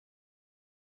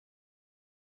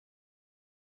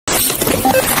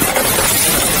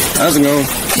How's it going?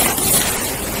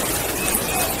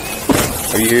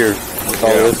 Are you here?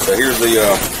 Yeah, so here's the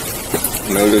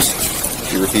notice.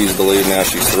 She refused to leave. Now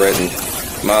she's threatened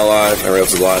my life and everybody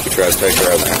else's life to try to take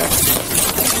her out of the house.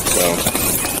 So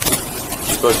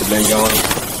she's supposed to have been gone.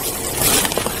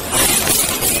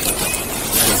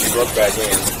 And she broke back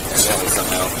in, and that was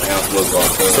somehow the house looked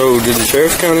off. So did the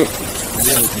Sheriff County,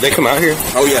 did they come out here?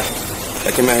 Oh yeah,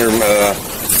 they came out here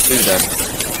Tuesday.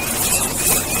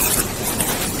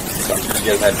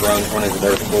 You guys had drones running the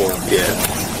day before. Yeah.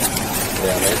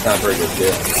 Yeah, man, it's not very good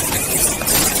shit.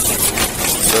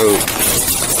 So,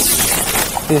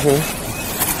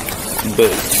 but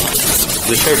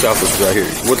the sheriff's office was right here.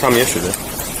 What time yesterday?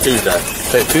 Tuesday.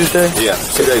 Tuesday? Yeah,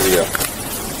 2 days ago.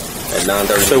 At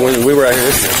 9:30. So when we were out here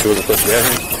yesterday, she wasn't supposed to be out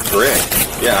here? Correct.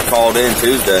 Yeah, I called in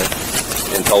Tuesday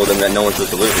and told them that no one's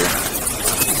supposed to live here.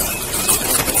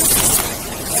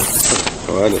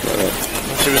 Oh, I didn't know that.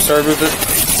 Should we start with it?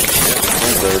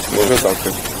 We'll go talk to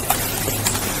him.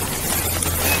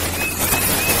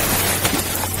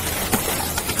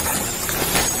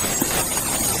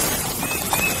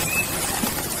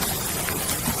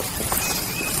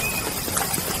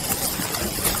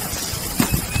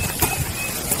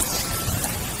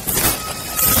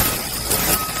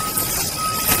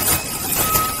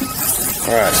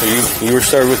 Alright, so you were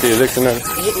served with the eviction notice?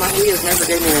 He has never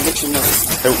gave me an eviction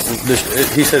notice.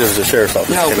 He said it was the sheriff's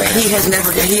office. No, he has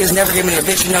never given me an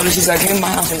eviction notice. He's like, came to my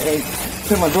house and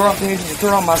put my door open, threw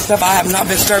all my stuff. I have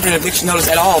not been served an eviction notice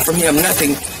at all from him,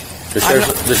 nothing.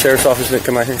 The sheriff's office didn't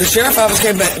come out here? The sheriff's office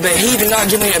came, but he did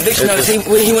not give me an eviction notice. He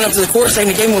went up to the court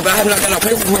saying he gave me one, but I have not got no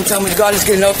paper from him telling me God is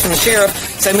getting a note from the sheriff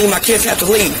saying me and my kids have to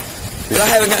leave. But I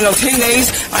haven't got no 10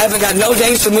 days. I haven't got no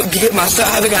days to get my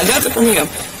stuff. I haven't got nothing from him.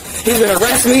 He's been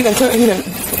arresting me, he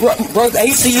broke the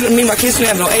AC unit, me and my kids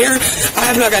didn't have no air. I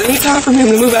have not got any time from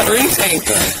him to move out or anything.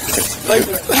 Like,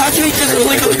 how can he just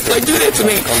illegally, do that to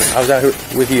me? I was out here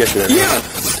with you yesterday. Yeah.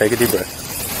 Take a deep breath.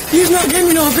 He's not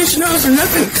giving me no eviction notice or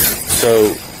nothing.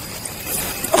 So,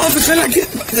 all of a sudden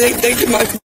they get my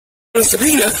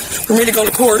subpoena for me to go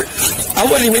to court. I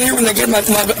wasn't even here when they gave my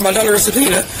daughter a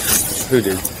subpoena. Who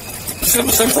did?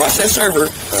 Some process server.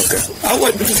 Okay. I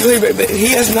wasn't to leave it, but he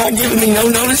has not given me no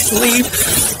notice to leave.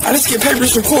 I just get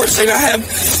papers from court saying I have.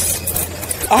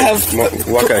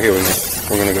 Walk out here with me.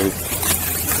 We're gonna go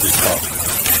just talk.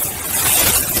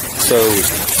 So,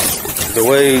 the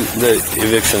way that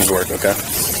evictions work, okay?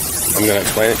 I'm gonna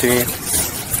explain it to you.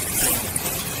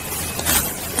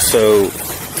 So,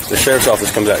 the sheriff's office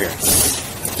comes out here.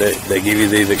 They give you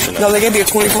the eviction notice. No, they gave me a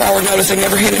 24-hour notice. They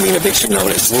never handed me an eviction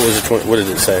notice. What was it? What did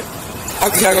it say?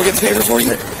 Can I go get the paper for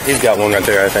you? He's got one right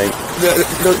there, I think.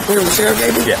 The sheriff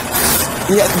gave me? Yeah.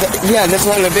 Yeah, that's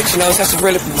not an eviction notice. That's a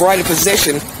right of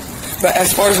possession. But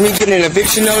as far as me getting an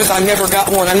eviction notice, I never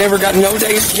got one. I never got no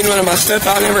days to get none of my stuff.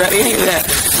 I never had any of that.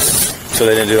 So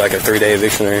they didn't do like a 3-day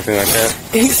eviction or anything like that?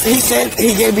 He said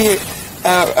he gave me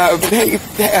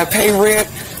pay rent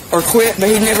or quit, but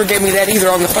he never gave me that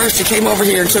either. On the first, he came over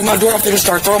here and took my door off and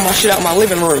started throwing my shit out in my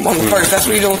living room on the first. That's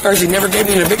what he did on the first. He never gave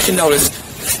me an eviction notice.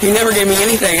 He never gave me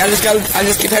anything. I just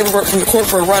get paperwork from the court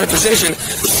for a right of possession,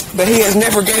 but he has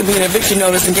never gave me an eviction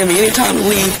notice and gave me any time to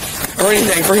leave or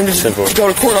anything for him to just go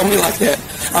to court on me like that.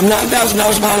 I'm $9,000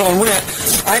 behind on rent.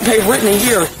 I ain't paid rent in a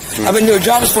year. I've been doing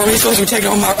jobs for him. He's supposed to be taking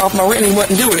off my rent and he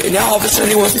wasn't doing it. And now all of a sudden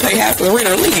he wants to pay half of the rent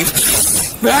or leave.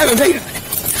 But I haven't paid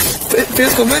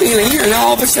physical money in a year.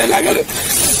 Now all of a sudden I got to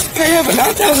pay half of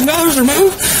 $9,000 or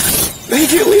move. But he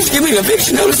can at least give me an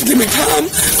eviction notice and give me time.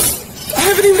 I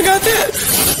haven't even got that.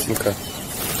 Okay.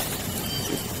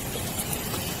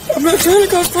 I'm not trying to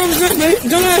cause problems that mate.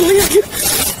 Don't I at least get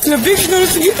an eviction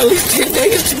notice to get at least 10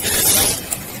 days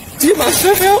to get my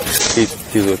stuff out?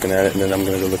 He's looking at it, and then I'm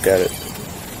going to go look at it.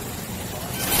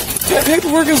 That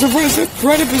paperwork is a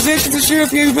right of possession. The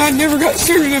sheriff gave me. I never got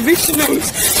served an eviction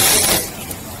notice.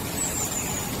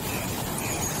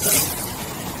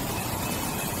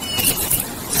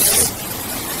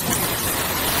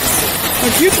 My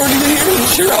kids weren't even here when the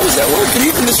sheriff, I was at work, and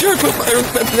even the sheriff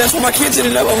that's why my kids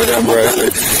ended up over there with my brother.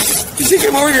 Because he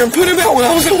came over here and put him out when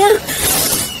I was at work.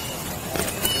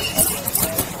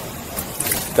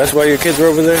 That's why your kids were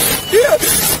over there? Yeah.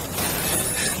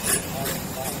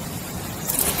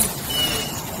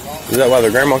 Is that why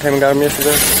their grandma came and got them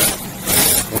yesterday?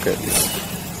 Okay.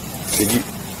 Did you?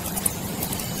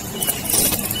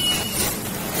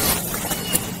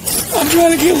 I'm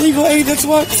trying to get legal aid, that's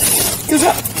why.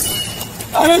 Because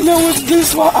I don't know what to do,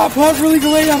 so I applied for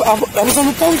legal aid. I was on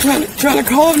the phone trying to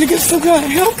call him to get some kind of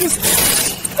help, because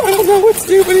I don't know what to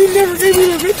do, but he never gave me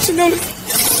an eviction notice.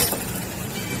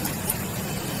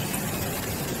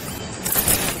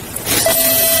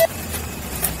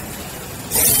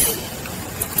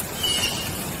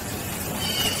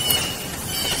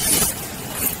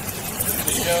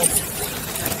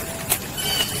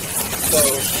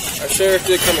 So, our sheriff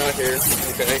did come out here,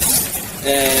 okay,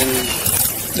 and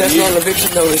That's not an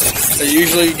eviction notice. they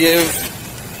usually give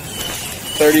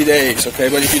 30 days, okay,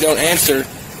 but if you don't answer,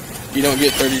 you don't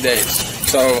get 30 days.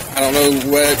 So, I don't know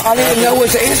what... I didn't know what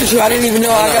to answer to. I didn't even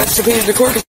know I got subpoenaed to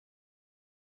court.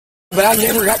 But I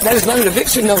never got, that is not an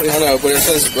eviction notice. I know, but it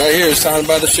says right here, it's signed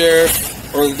by the sheriff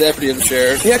or the deputy of the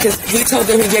sheriff. Yeah, because he told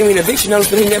them he gave me an eviction notice,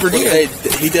 but he never did.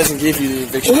 He doesn't give you the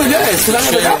eviction Well, who notice.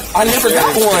 does? Because I never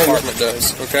got one. Department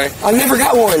does, okay? I never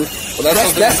got one. Well,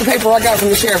 That's the paper I got from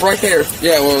the sheriff right there.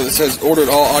 Yeah, well, it says ordered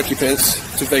all occupants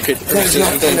to vacate the That is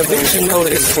premises not an eviction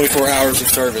notice. 24 hours of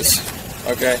service.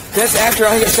 Okay. That's after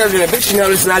I had served an eviction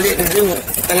notice and I didn't do it.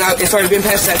 And it's already been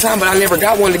past that time, but I never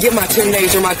got one to get my 10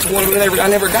 days or my 20, whatever. I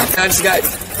never got that. I just got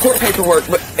court paperwork,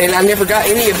 and I never got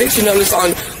any eviction notice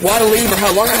on why to leave or how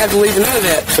long I had to leave or none of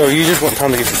that. So you just want time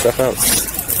to get your stuff out?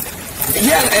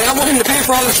 Yeah, and I want him to pay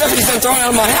for all the stuff he's done throwing out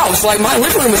of my house. Like, my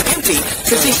living room is empty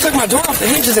since he took my door off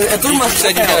the hinges and threw my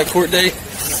stuff out. You got a court date?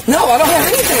 No, I don't have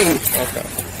anything. Okay.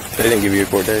 They didn't give you a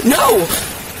court date? No.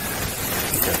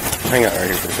 Okay. Hang out right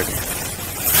here for a second.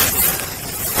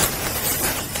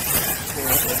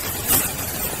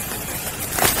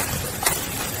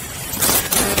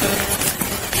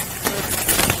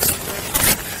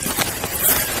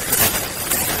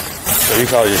 So you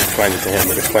probably just explained it to him,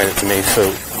 but explain it to me.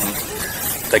 So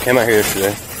they came out here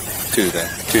yesterday.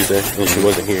 Tuesday, and she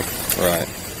wasn't here. Right.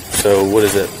 So what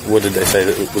is it? What did they say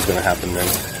that was going to happen then?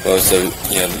 Well, so,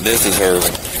 yeah, this is her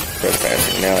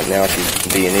trespassing. Now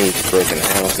she's B&E, she's broken the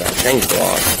house, and I changed the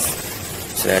lock.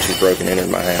 So now she's broken into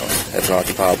my house. That's an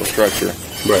occupiable structure.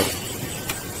 Right.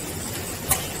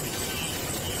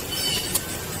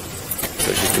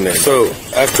 So she's committed. So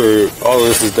after all of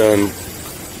this is done,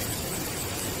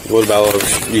 what about all of,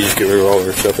 you just get rid of all of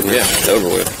her stuff in there? Yeah, it's over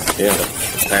with. Yeah,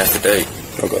 it's past the date.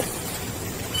 Okay.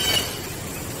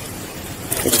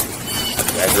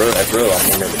 That's real. I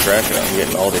can't remember tracking. I'm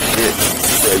getting all this shit.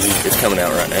 So it's coming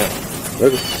out right now.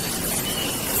 Okay.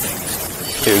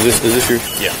 Okay, is this your?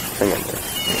 Yeah. Hang on there.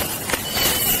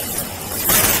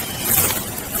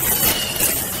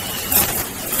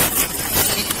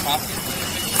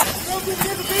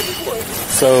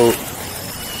 So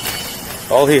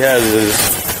all he has is,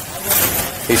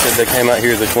 he said they came out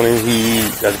here at the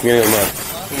beginning of the month.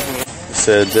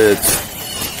 Said that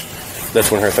that's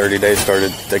when her 30 days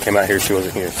started. They came out here, she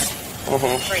wasn't here.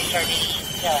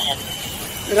 3:30. Go ahead.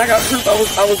 And I got proof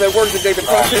I was at work the day the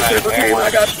process paper came.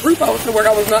 I got proof I was at work.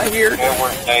 I was not here.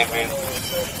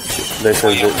 They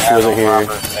said that she wasn't here,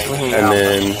 and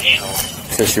then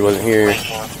since she wasn't here,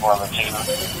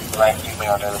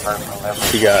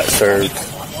 she got served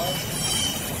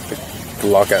the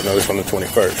lockout notice on the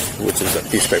 21st, which is that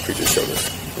piece of paper you just showed us.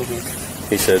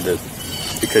 He said that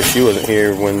because she wasn't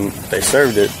here when they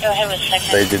served it,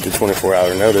 they did the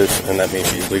 24-hour notice, and that means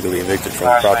she's legally evicted from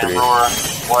the property.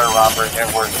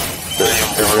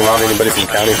 There's not anybody from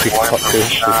the county we can talk to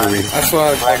before we... That's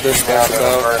why I called this guy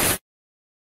about.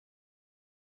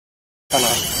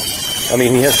 I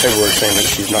mean, he has paperwork saying that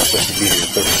she's not supposed to be here,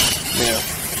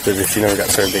 but if she never got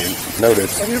served any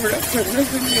notice. I never got served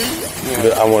nothing.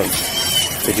 But I want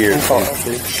to hear it from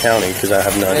the county because I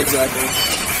have none. Exactly.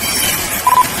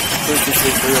 This is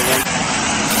real, man.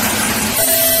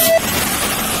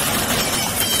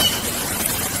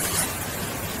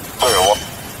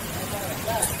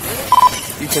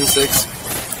 You 10-6.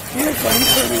 Yeah, so he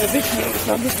served me an eviction notice.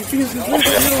 I'm just confused. There's no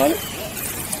deal on it.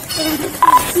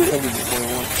 That'll be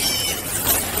 21.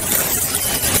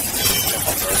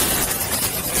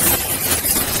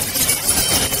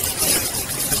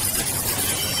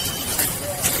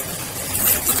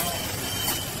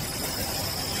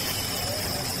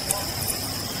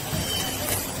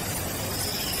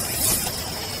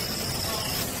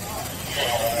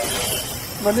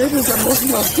 My neighbors are most of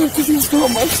my stuff because he was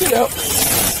throwing my shit out.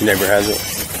 Your neighbor has it.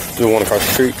 The one across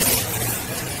the street.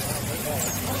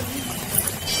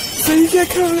 So you can't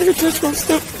come in here and touch my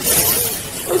stuff.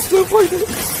 My stuff like that.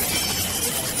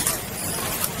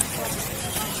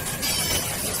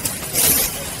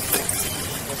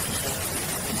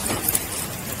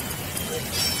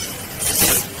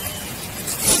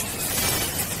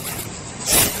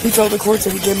 He told the courts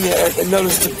that he gave me a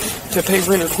notice to pay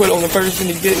rent or quit on the first, and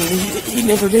he didn't. He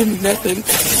never gave me nothing.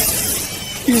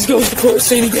 He just goes to court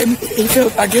saying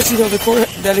I guess he told the court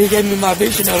that he gave me my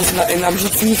eviction notice, and I'm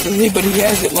just confused from him, but he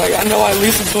hasn't. Like, I know I at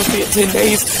least am supposed to be at 10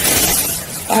 days.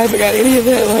 I haven't got any of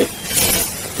that. Like,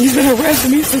 he's been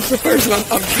harassing me since the first, and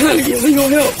I'm trying to get legal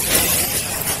help.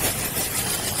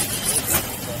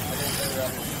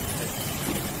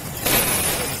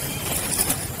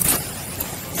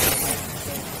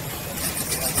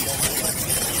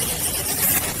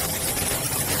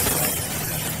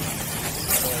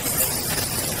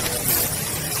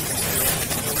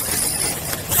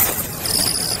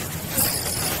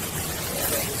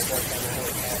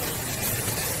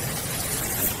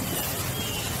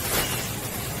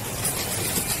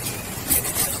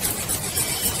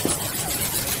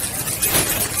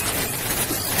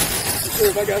 there.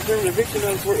 If I got served an eviction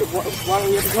notice, why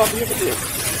don't you have a copy of it then?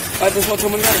 I just want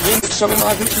someone to show me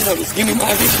my eviction notice. Give me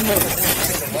my eviction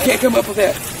notice. You can't come up with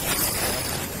that.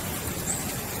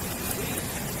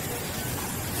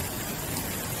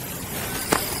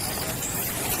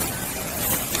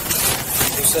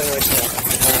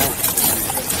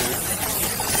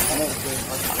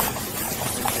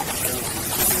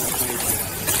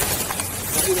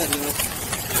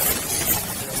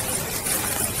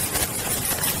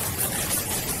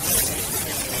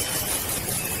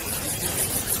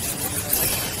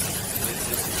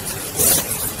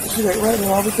 Like right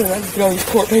now, all of a sudden, I just get all these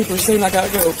court papers saying I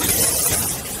gotta go.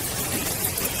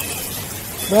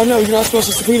 But I know you're not supposed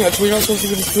to subpoena it, so you're not supposed to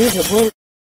give a subpoena to it.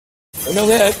 I know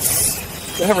that.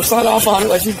 They have her sign off on it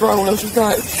like she's grown. No, she's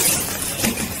not.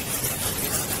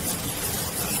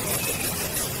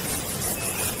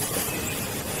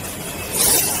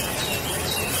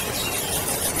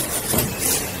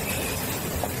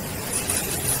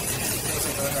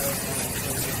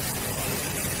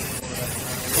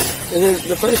 And then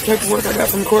the first paperwork I got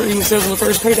from court even says on the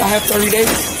first page I have 30 days.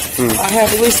 I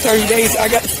have at least 30 days. I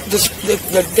got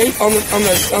the date on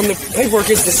the paperwork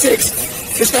is the 6th.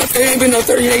 It's not. There ain't been no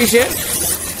 30 days yet.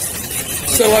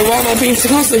 So like, why am I being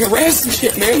constantly harassed and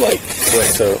shit, man? Like.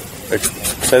 Wait. So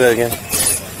say that again.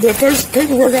 The first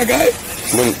paperwork I got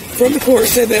from the court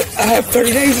said that I have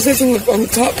 30 days. It says on the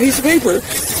top piece of paper.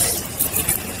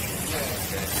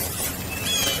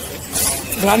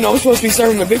 But I know I'm supposed to be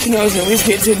serving an eviction notice and at least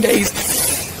get 10 days.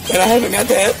 And I haven't got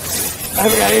that. I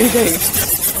haven't got anything.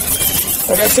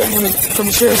 I got something from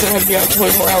the sheriff that had to be out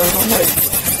 24 hours. And I'm like,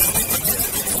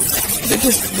 they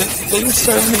just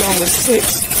served me on the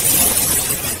 6th.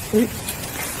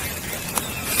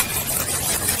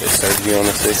 They served you on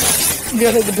the 6th?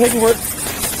 Yeah, the paperwork,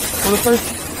 well, the first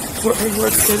court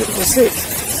paperwork said it was the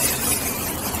 6th.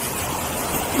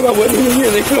 But I wasn't even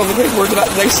here. They put on the paperwork that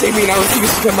they see me and I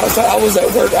refused to come outside. I was at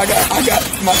work. I got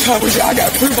my coverage. I got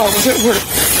proof I was at work.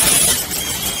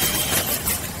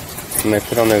 And they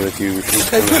put on there that you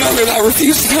refused to come outside. They put on there that I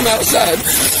refused to come outside.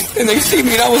 And they see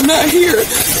me and I was not here.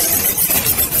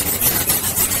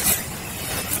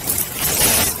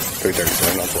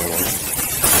 337, not 21.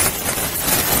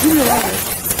 You're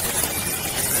lying.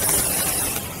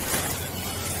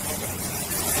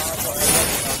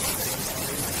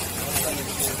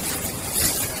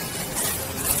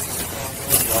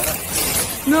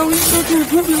 No, he's fucking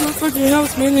put me in my fucking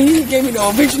house, man, and he gave me no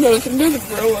eviction notice and nothing,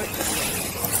 bro. Like,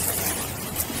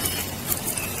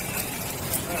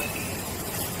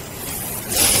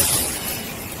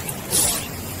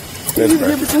 That's you right.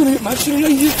 never told me my shit out.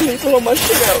 You just can't throw my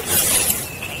shit out.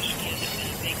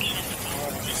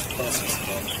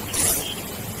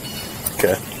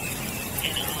 Okay.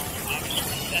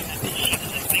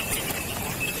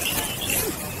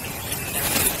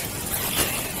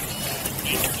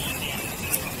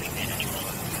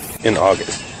 In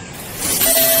August.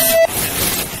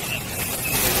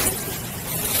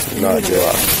 Not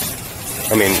July.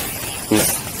 I mean, no.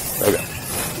 Okay.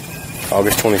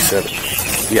 August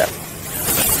 27th. Yeah.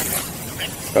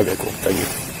 Okay, cool. Thank you.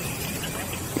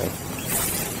 No.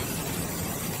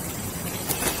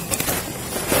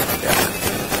 Yeah.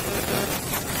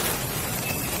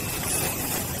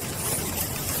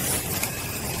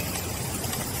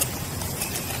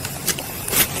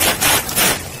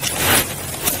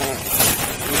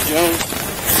 Jones.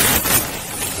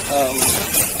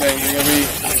 Okay, you're gonna be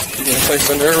placed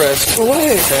under arrest. For what?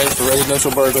 Okay, for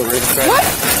residential burglary. Okay? What?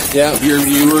 Yeah,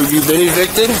 you've been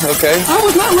evicted. Okay. I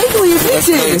was not legally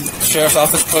evicted. Sheriff's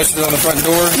office posted on the front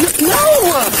door. No.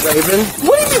 Rayven.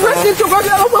 What do you mean residential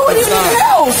burglary? I don't know anything in the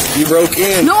house. You broke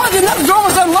in. No, I did not. The door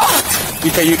was unlocked.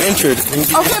 Okay, you entered.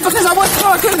 Okay, because I wasn't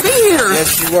told I couldn't be here.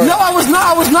 Yes, you were. No, I was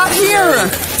not. I was not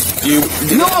here. You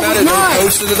No, I was not.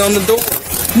 posted it on the door.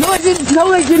 No, I didn't.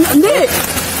 No, they didn't. Nick.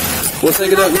 We'll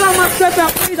take it up. Get all my stuff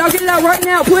out, please. I'll get it out right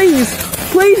now, please.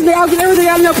 Please, Nick. I'll get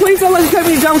everything out now. Please don't let it take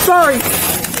me down. I'm sorry.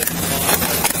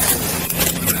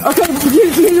 Okay,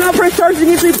 can you not press charges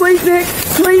against me, please, Nick?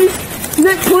 Please.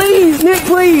 Nick, please. Nick,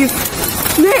 please.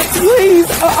 Nick, please.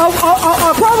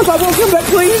 I promise I won't come back,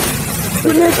 please.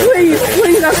 Nick, please.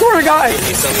 Please, I swear to God.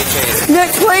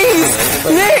 Nick, please.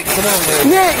 Nick.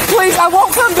 Nick, please. I won't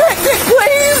come back. Nick,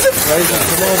 please.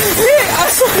 Nick,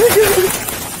 I swear to God.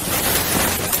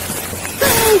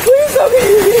 Please don't get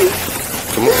me.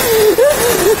 Come on.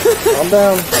 Calm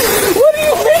down. What do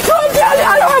you mean, calm down?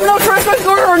 I don't have no trespass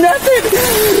order or nothing.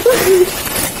 Please.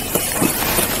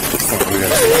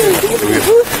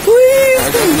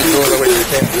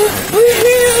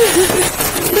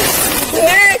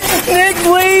 Nick,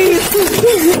 please.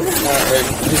 Alright,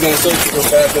 he's gonna search you real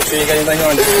fast. Make sure you got anything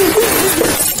on you.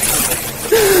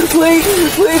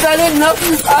 Please, I didn't know.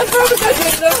 I promise I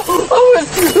didn't know.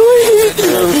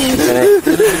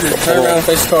 Turn around and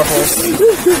face the car for us.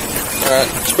 Alright,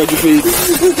 spread your feet.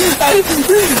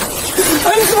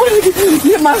 I just wanted to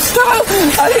get my stuff.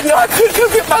 I didn't know I couldn't go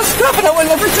get my stuff, and I would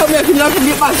never tell me I could not go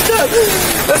get my stuff.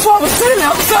 That's why I was sitting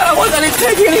outside. I didn't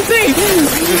take anything.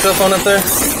 Is your cell phone up there?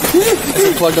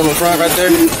 Is it plugged on the front right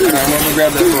there? Alright, I'm gonna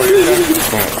grab that for you.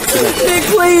 Nick,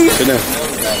 please. Sit down.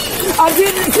 I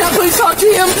didn't. Can I please talk to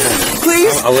him?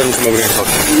 Please. I'll let him come over here and talk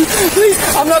to you. Please.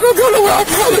 I'm not going to go nowhere. I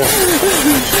promise.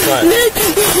 Right. Nick.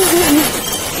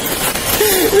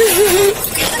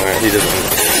 Alright, he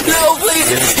doesn't. No, please.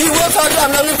 He will talk to him.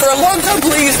 I've known him for a long time.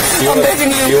 Please. I'm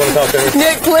begging you. You want to talk to him?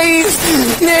 Nick, please.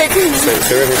 Nick. Stay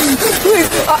right here. Please.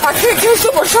 I can't catch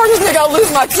some more charges, Nick. I'll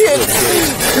lose my kid.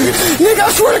 Nick, I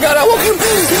swear to God, I won't come.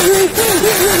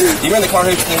 You remember the car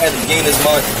hooch you had at the beginning of this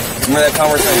month? Remember that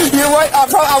conversation? You're right. I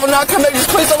will not come back. Just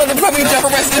please don't let them put me in jail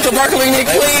for residential burglary, Nick.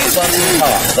 Please.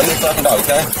 Let me fucking talk,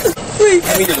 okay? Please.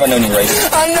 How many years have I known you, Rayven?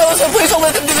 I know, so please don't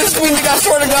let them do this to me, Nick. I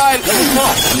swear to God.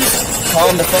 Not.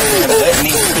 Calm the fuck down. Let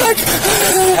me speak.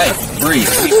 Hey, breathe.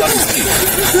 Let me fucking speak.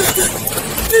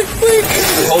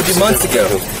 I told you months ago.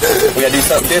 We gotta do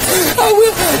something different. I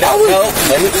will. No,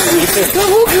 let me finish. I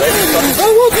won't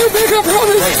come back, I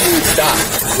promise. Stop.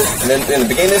 And then in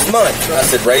the beginning of this month, I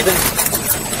said, Rayven,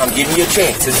 I'm giving you a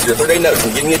chance. This is your 3-day notice.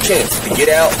 I'm giving you a chance to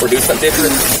get out or do something different.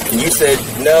 And you said,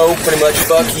 no, pretty much,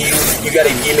 fuck you. You got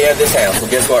to get me out of this house. Well,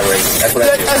 guess what, Rayven? That's what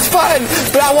I do. That's fine,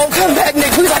 but I won't come back,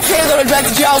 Nick. Please, I can't go back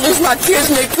to jail. I'll lose my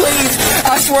kids, Nick. Please.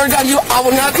 I swear to God, I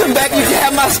will not come back. You can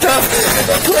have my stuff.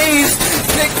 Please.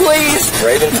 Nick, please.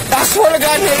 Rayven. I swear to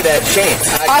God, Nick. That chance.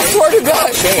 I swear to God.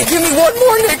 Chance. Give me one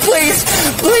more, Nick, please.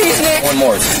 Please, Nick. One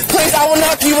more. Please,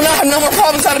 you will not have no more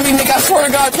problems out of me, Nick. I swear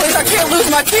to God. Please, I can't lose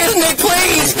my kids, Nick,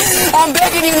 please. I'm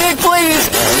begging you, Nick, please.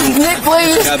 Nick,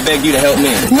 please. I beg you to help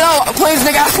me. No, please,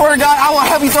 Nick, I swear to God, I will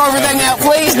help you throw everything out.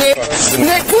 Please, Nick.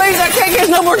 Nick, please, I can't get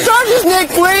no more charges, Nick,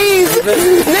 please.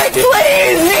 Nick,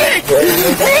 please, Nick.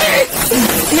 Nick.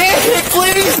 Nick,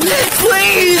 please. Nick,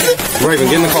 please. Rayven,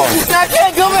 get in the car. I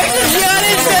can't go back to jail. I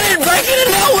didn't break it in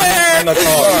nowhere. In the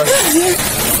car.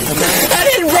 I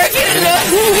didn't break it in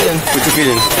nowhere. Put your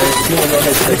feet in. You want to go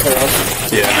ahead and take her off?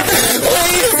 Yeah.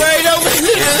 Please, Ray, don't do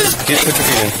this. Put your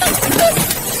feet in.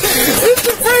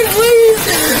 Mr. Frank, please.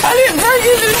 I didn't break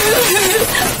it.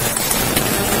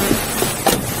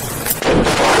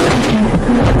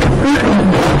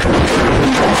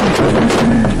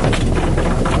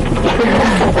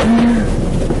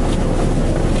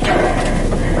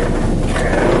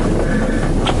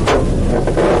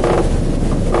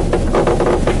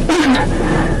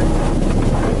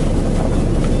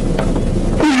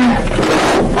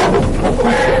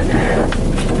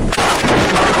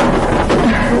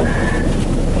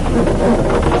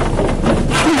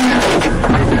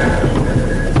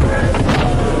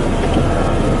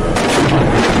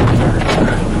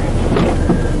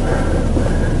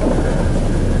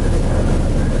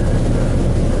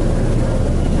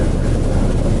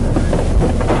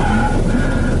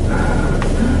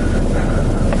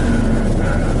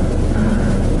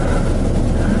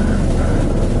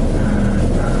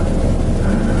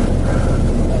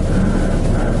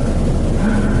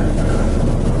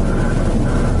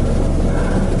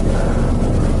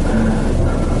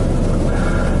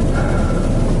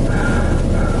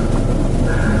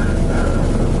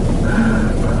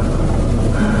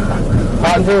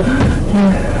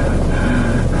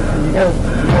 You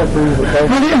gotta breathe, okay?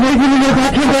 I didn't make any more. I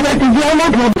can't go back to jail. No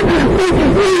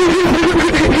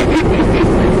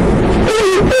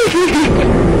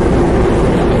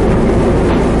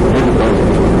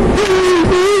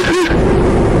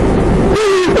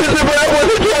I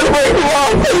wasn't trying to break the law.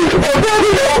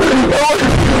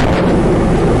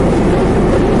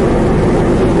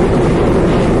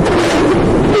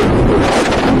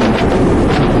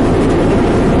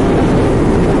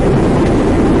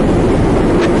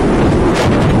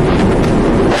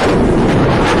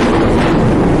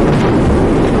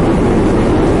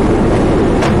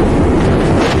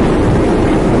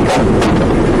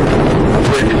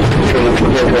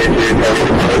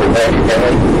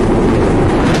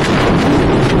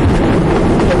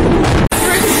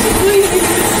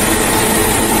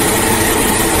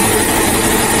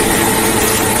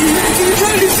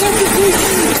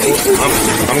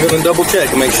 I'm gonna double check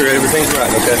and make sure everything's right,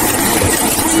 okay?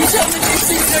 You tell me these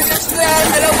things are just bad,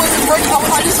 and I wasn't breaking.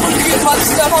 I just wanted to get my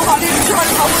stuff. I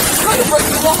wasn't trying to break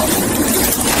the law.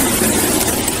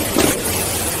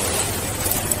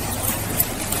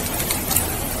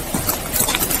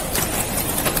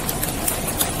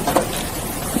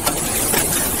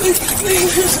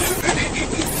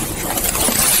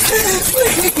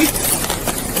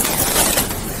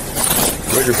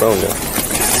 Where's your phone now?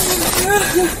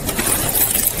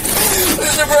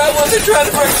 Mr. Bray, I wasn't trying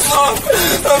to break the law.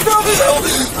 I promise I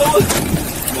was.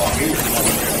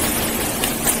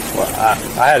 Well,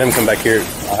 I had him come back here.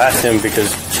 I asked him because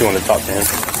she wanted to talk to him.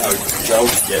 Oh, Joe?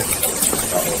 Yeah.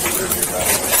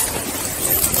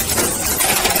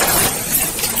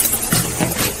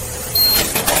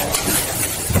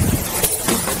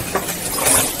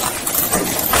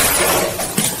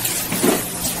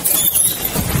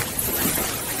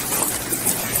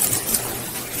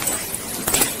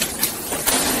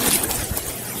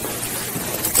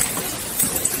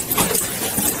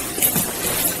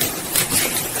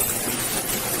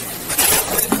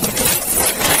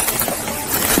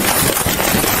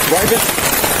 Rayven?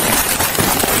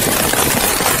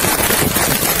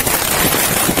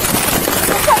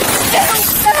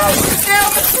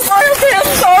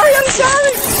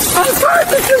 I'm sorry,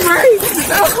 Mr. Bray.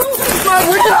 My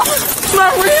rib.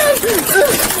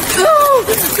 Oh,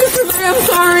 Mr. Bray, I'm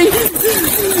sorry.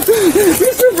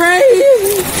 Mr. Bray.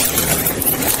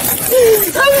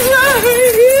 I'm sorry.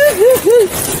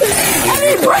 I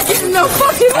didn't break it in no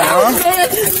fucking house, man.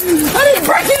 I didn't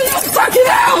break it in no fucking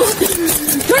house.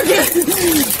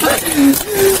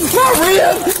 My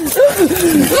rib.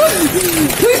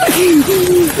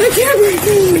 I can't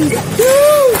breathe.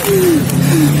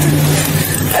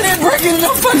 I didn't break into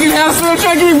no fucking house. I'm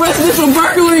trying to get arrested for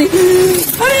burglary.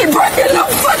 I didn't break into no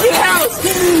fucking house.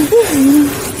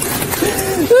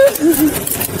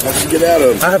 How'd you get out of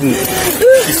it? I haven't.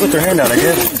 She slipped her hand out, I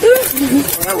guess.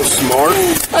 That was smart.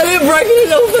 I didn't break into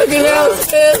no fucking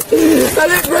house, man. I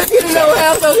didn't break into no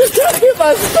house. I was just trying to get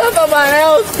my stuff out of my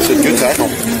house. It's a good tackle.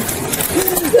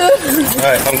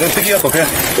 Alright, I'm gonna pick you up, okay?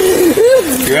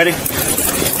 You ready?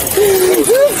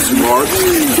 Smart.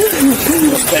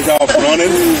 Let's take off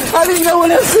running. I didn't know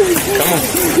what else to do. Come on.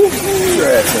 Get your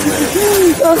ass in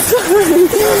there. I'm sorry.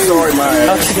 I'm sorry, my ass.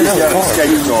 How'd you get out of the car?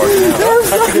 Escape card now.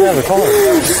 How'd you get out of the car?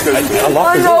 I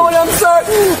locked I the know door. what I'm sorry.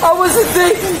 I wasn't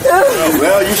thinking.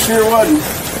 Well, you sure wasn't.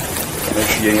 Make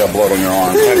sure you ain't got blood on your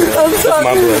arm. I'm sorry.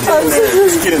 my blood. I'm sorry.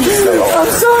 Let's get in the cell. I'm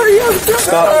sorry. I'm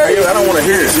Stop. sorry. I don't want to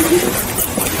hear it.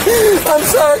 I'm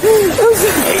sorry. I'm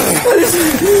sorry.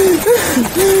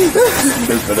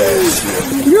 Stupid ass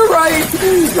shit. You're right.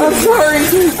 I'm sorry.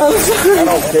 I'm sorry. I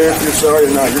don't care if you're sorry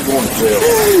or not. You're going to jail.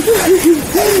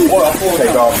 Well,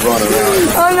 take off running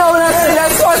around. I know what I said.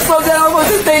 That's why I slowed down. I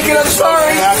wasn't thinking. I'm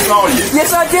sorry. I saw you. Yes,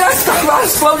 I did. I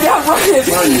slowed down running.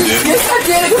 No, you didn't. Yes, I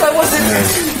did because I wasn't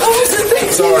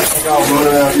thinking. Sorry, take off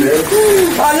running out there.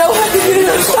 I know how to get it.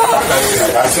 I'm sorry.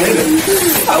 I seen it.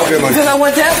 Because I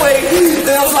went that way, and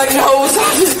I was like, no, so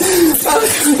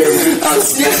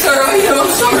yes, sir, I am. I'm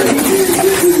sorry.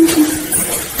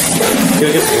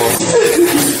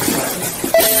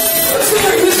 I'm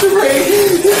sorry, Mr. Bray.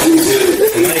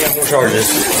 And now you got more charges.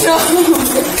 No.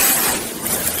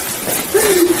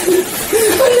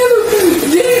 I never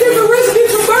arrested me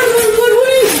for burglary in 1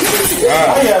 week.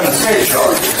 I have a state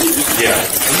charge. Yeah.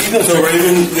 So,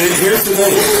 Rayven, here's the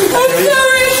thing. I'm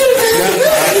sorry.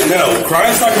 No,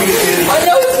 crime's not going to get in. I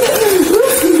know.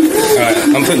 Alright,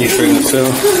 I'm putting you straight in the cell.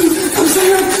 I'm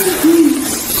sorry.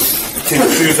 Take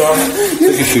your shoes off.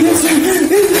 Take your shoes off.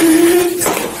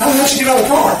 How did you get out of the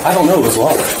car? I don't know, it was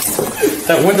locked.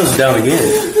 That window's down again.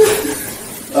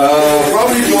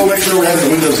 Probably go make sure we have the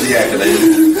windows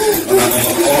deactivated on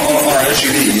our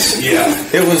SUVs. Yeah.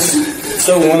 It was,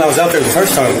 so when I was out there the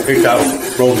first time, it got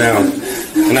rolled down.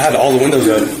 And I had all the windows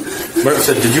up. Bert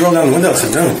said, did you roll down the window? I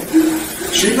said, no.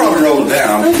 She probably rolled it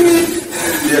down.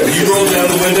 Yeah, but you rolled down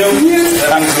the window?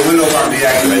 That means the windows aren't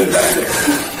deactivated back there.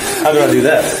 How do I do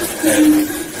that?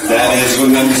 That is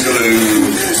when he's going to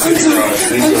stick your eyes.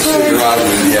 He's going to stick your eyes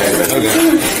when deactivated. Okay.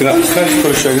 Can I just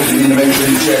put a sugar? You need to make sure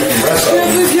you check the rest of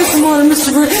them. Please get some water,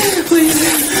 Mr. Bray. Please.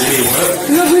 You need what?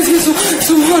 No, please get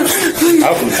some water. Please.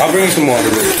 I'll bring you some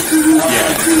water.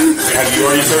 Yeah. Have you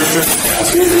already searched it?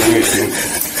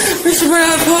 Mr. Bray,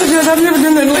 I apologize. I've never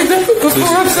done that like that before.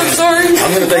 I'm so sorry.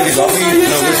 I'm going to take these off of you.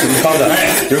 No, listen, calm down.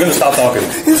 You're going to stop talking.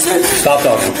 Yes, sir. Stop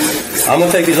talking. I'm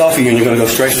going to take these off of you and you're going to go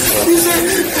straight to the cell. Yes, sir.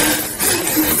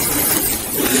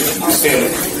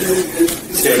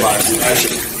 Stand by.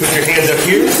 Actually, put your hands up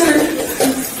here. Yes, sir.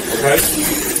 Okay?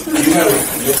 You have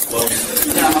it close.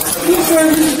 I'm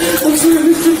sorry,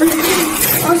 Mr. Bray.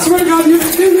 I swear to God, you've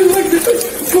been me like this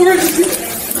before. I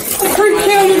freaked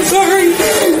out. I'm sorry.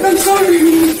 I'm sorry.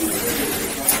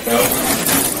 No.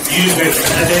 You've been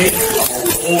that day a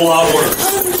whole lot worse.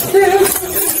 Yeah.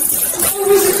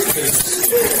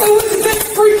 I wasn't that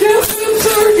freaked out. I'm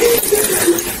sorry.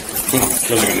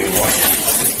 Doesn't even need to watch.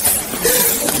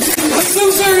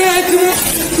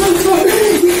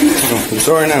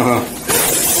 sorry now, huh?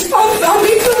 I'll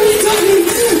be sorry.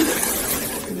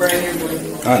 Bray, you're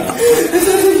bleeding. I know.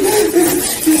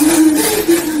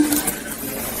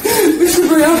 Mr.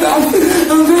 Bray, I'm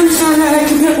very sorry I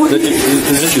acted that way.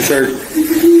 Is this your shirt?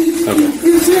 Okay.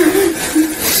 Yes, sir.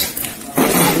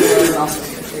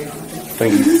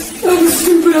 Thank you. I'm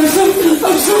stupid.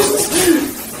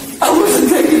 I wasn't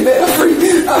thinking that. I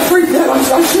freaked out. I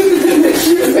shouldn't have done that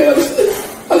shit, man.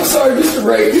 I'm sorry, Mr.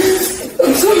 Bray.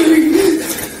 I'm sorry.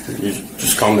 You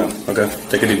just calm down, okay?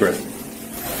 Take a deep breath.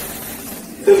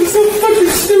 That was so fucking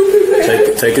stupid,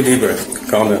 man. Take a deep breath.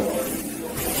 Calm down. All right?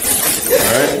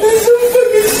 That's so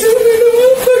fucking stupid.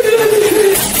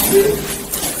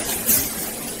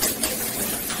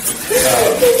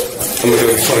 I'm gonna go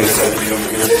explain this out to you over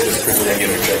here. Just quickly, I get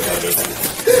her checked out there.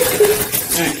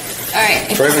 Alright.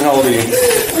 Rayven, how old are you?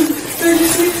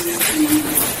 36.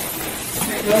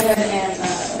 Go ahead and,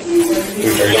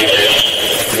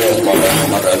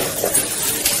 My bad.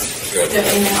 Good.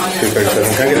 on your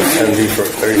 237. Can I get a 70 for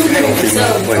 30? Don't keep my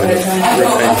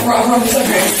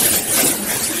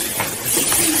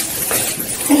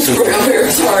I'm sorry. I'm very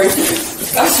sorry. I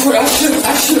swear I should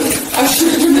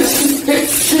have done this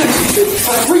shit. I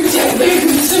freaked out, man.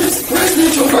 It's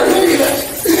residential murder.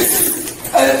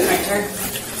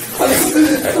 I'm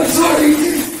sorry.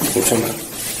 What's on that?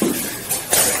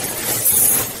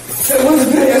 That was a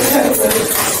bad habit.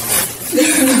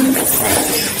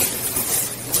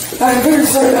 I'm very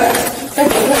sorry. I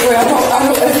don't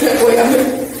act that way.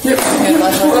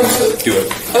 Do it.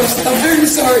 I'm very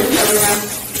sorry.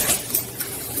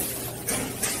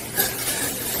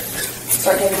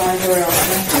 start taking on your own.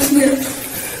 Yes, ma'am.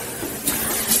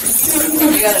 You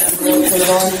got it really put it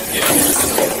on.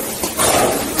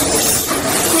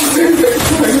 I'm very, very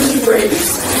sorry, Mr. Brady.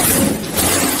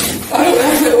 I don't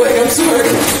act that way. I'm sorry.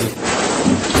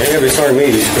 You ain't gotta be sorry to me.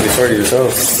 You should be sorry to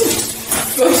yourself.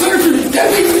 I'm sorry for that.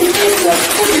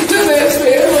 Fucking dumbass,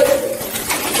 man.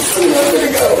 I'm not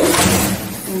gonna go.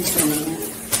 I'm just gonna need it.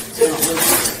 So I don't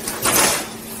lose it.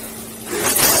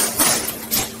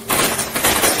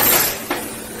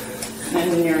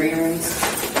 And your earrings.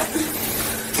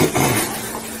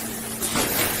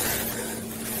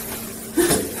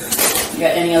 You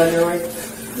got any other jewelry?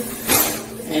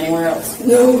 Anywhere else?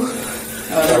 No.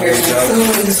 Oh, other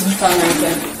piercings? Tongue ring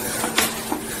too.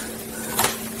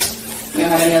 You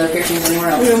don't have any other piercings anywhere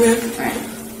else? No, ma'am. Alright.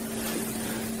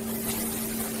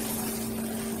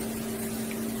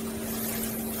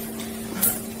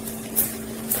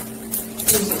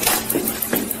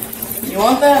 You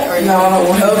want that? Or No, I don't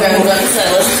want it. Okay, well, like I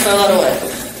said, let's just throw that away.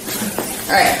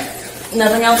 Alright.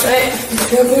 Nothing else, right?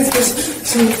 Yeah, please,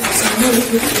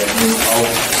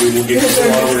 We will get you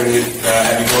some water and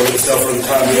have you go to the cell for the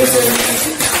time being.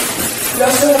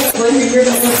 That's when you hear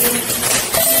that.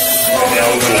 Right now, I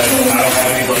don't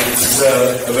have anybody that's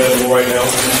available right now.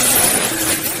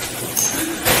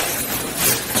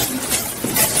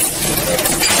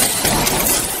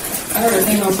 I heard a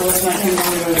thing on for last night. I came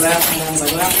down to go to the bathroom and I was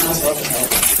like, well, I'm supposed to help.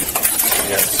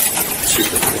 Yes.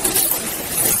 Super.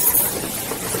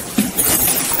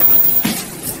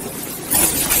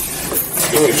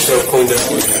 Get yourself cleaned up.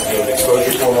 You have an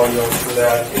exposure form on you for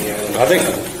that. And I think.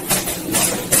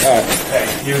 Alright. hey,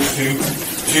 here's two.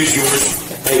 Choose yours.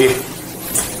 Thank you.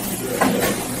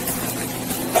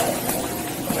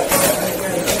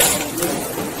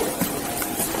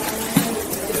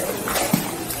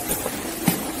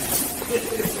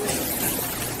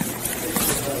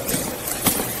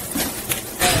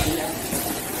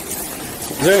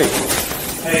 Is there any?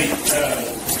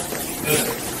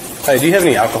 Hey, do you have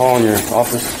any alcohol in your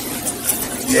office?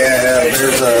 Yeah,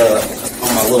 there's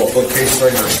on my little bookcase there,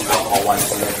 there's some alcohol wipes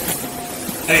there.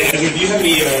 Hey, Edward, do you have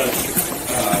any,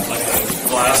 like a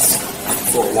glass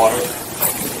for water?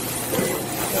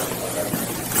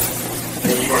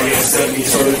 You already got 70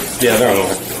 sorted? Yeah, they're on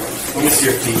there. Let me see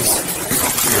your keys.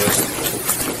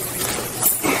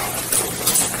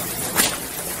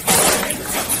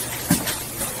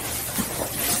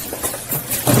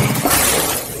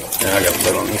 Yeah, I got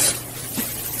blood on this.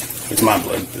 It's my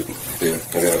blood. Yeah,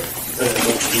 I got it.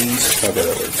 Keys. Okay,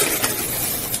 that works.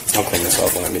 I'll clean this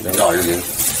off when I get done. Oh, you're good.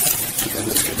 Okay,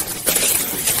 that's good.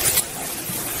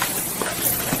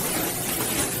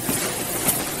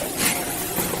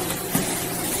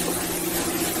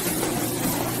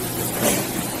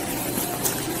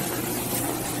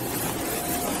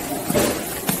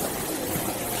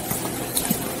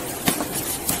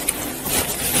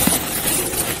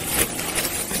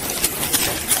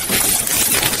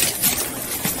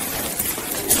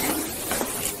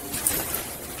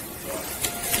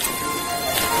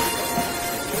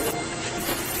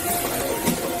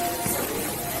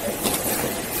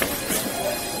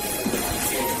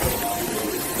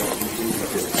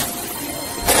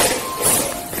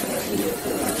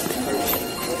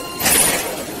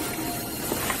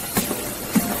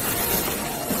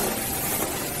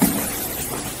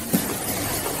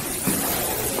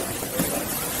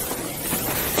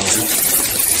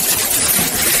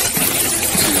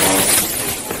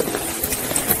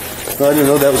 Oh, I didn't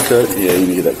know that was cut. Yeah, you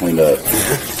need to get that cleaned up.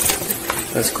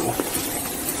 That's cool.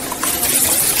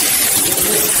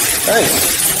 Thanks.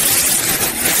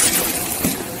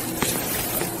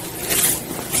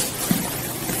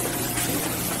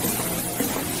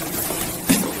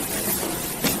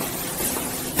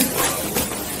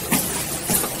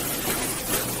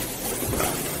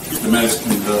 The medic's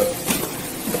cleaned up.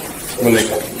 When they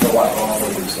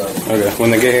okay,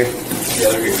 when they get here? Yeah,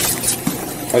 they're here.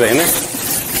 Are they in there?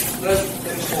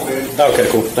 Okay,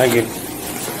 cool. Thank you.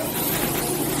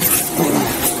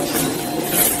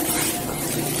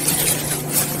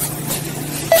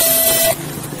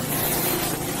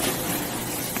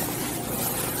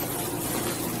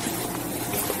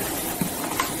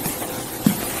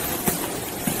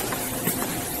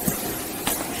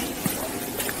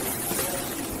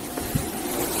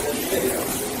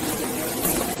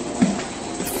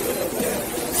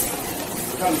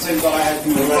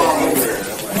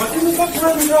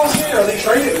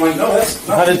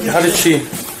 How did she?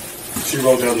 She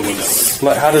rolled down the window.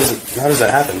 Like, how does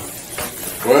that happen?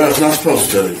 Well, it's not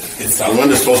supposed to. The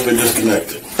window's supposed to be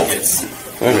disconnected. Yes.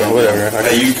 Okay, whatever.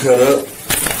 Hey, you cut up.